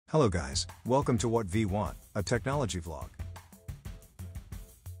Hello guys, welcome to What We Want, a technology vlog.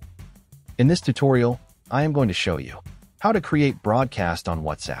 In this tutorial, I am going to show you how to create broadcast on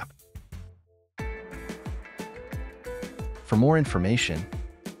WhatsApp. For more information,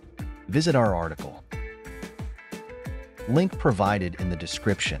 visit our article. Link provided in the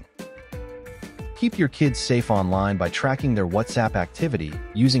description. Keep your kids safe online by tracking their WhatsApp activity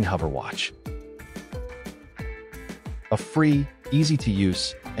using Hoverwatch. A free,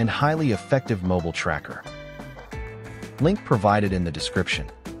 easy-to-use, and highly effective mobile tracker. Link provided in the description.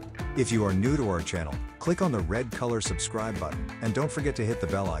 If you are new to our channel, click on the red color subscribe button and don't forget to hit the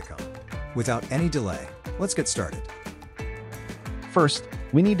bell icon. Without any delay, let's get started. First,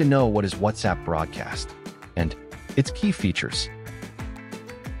 we need to know what is WhatsApp broadcast and its key features.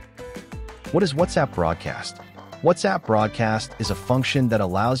 What is WhatsApp broadcast? WhatsApp broadcast is a function that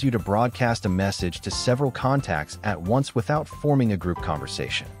allows you to broadcast a message to several contacts at once without forming a group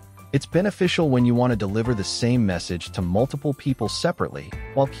conversation. It's beneficial when you want to deliver the same message to multiple people separately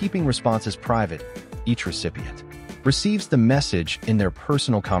while keeping responses private. Each recipient receives the message in their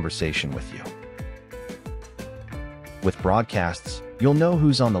personal conversation with you. With broadcasts, you'll know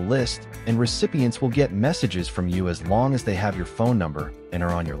who's on the list, and recipients will get messages from you as long as they have your phone number and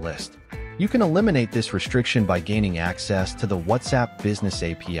are on your list. You can eliminate this restriction by gaining access to the WhatsApp Business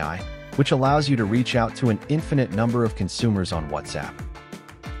API, which allows you to reach out to an infinite number of consumers on WhatsApp.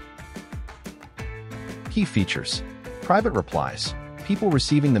 Key features. Private replies. People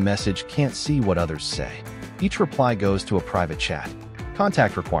receiving the message can't see what others say. Each reply goes to a private chat.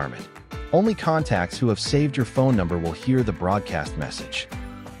 Contact requirement. Only contacts who have saved your phone number will hear the broadcast message.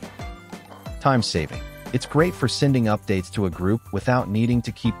 Time saving. It's great for sending updates to a group without needing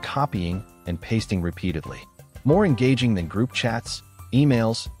to keep copying and pasting repeatedly. More engaging than group chats,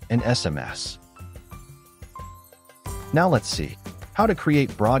 emails, and SMS. Now let's see how to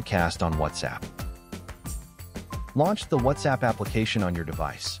create broadcast on WhatsApp. Launch the WhatsApp application on your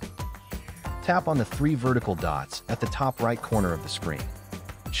device. Tap on the three vertical dots at the top right corner of the screen.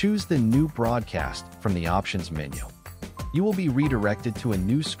 Choose the New Broadcast from the Options menu. You will be redirected to a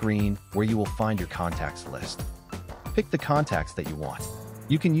new screen where you will find your contacts list. Pick the contacts that you want.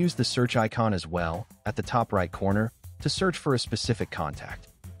 You can use the search icon as well at the top right corner to search for a specific contact.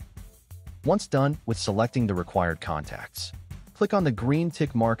 Once done with selecting the required contacts, click on the green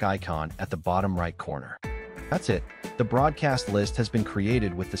tick mark icon at the bottom right corner. That's it. The broadcast list has been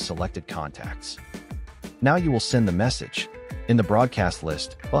created with the selected contacts. Now you will send the message in the broadcast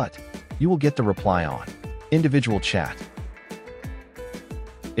list, but you will get the reply on individual chat.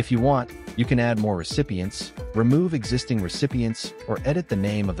 If you want, you can add more recipients, remove existing recipients, or edit the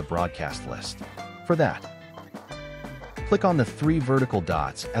name of the broadcast list. For that, click on the three vertical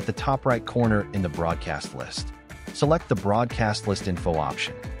dots at the top right corner in the broadcast list. Select the broadcast list info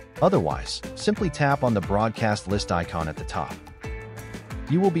option. Otherwise, simply tap on the broadcast list icon at the top.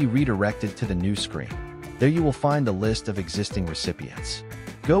 You will be redirected to the new screen. There you will find the list of existing recipients.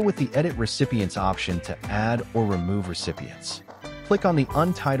 Go with the Edit Recipients option to add or remove recipients. Click on the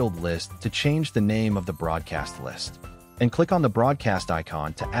Untitled list to change the name of the broadcast list, and click on the broadcast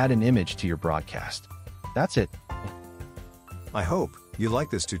icon to add an image to your broadcast. That's it. I hope you like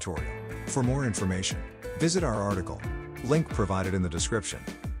this tutorial. For more information, visit our article. Link provided in the description.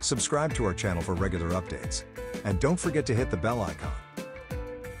 Subscribe to our channel for regular updates. And don't forget to hit the bell icon.